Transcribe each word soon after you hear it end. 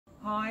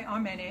Hi,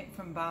 I'm Annette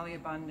from Bali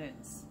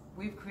Abundance.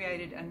 We've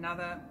created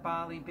another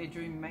Bali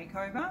bedroom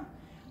makeover.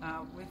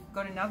 We've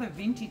got another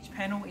vintage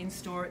panel in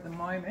store at the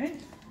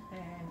moment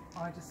and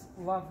I just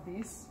love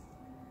this.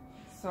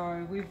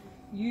 So we've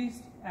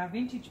used our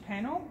vintage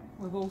panel.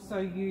 We've also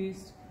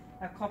used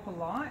our copper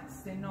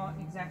lights. They're not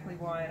exactly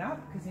wired up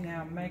because in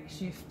our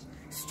makeshift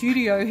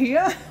studio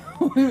here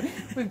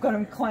we've got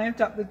them clamped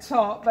up the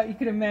top, but you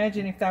could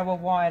imagine if they were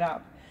wired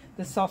up,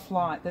 the soft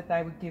light that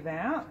they would give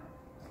out.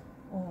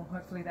 Oh,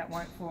 hopefully that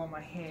won't fall on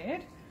my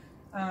head.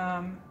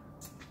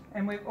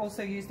 And we've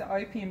also used the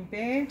opium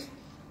bed,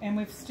 and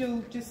we've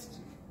still just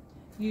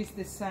used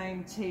the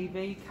same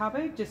TV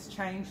cupboard, just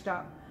changed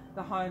up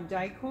the home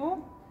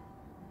decor.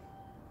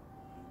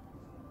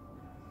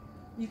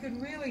 You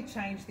could really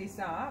change this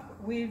up.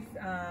 We've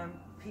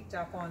picked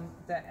up on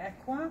the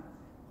aqua,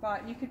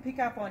 but you could pick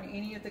up on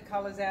any of the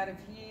colours out of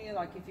here,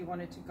 like if you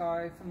wanted to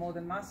go for more the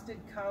mustard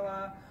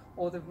colour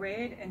or the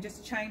red, and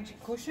just change your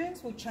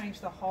cushions will change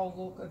the whole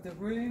look of the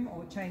room,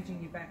 or changing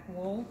your back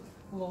wall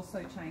will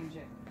also change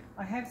it.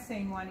 I have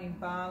seen one in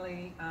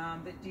Bali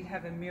that did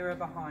have a mirror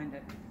behind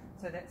it,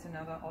 so that's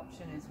another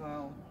option as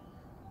well.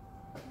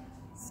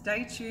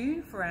 Stay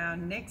tuned for our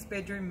next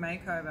bedroom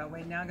makeover.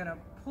 We're now going to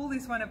pull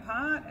this one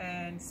apart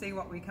and see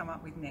what we come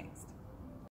up with next.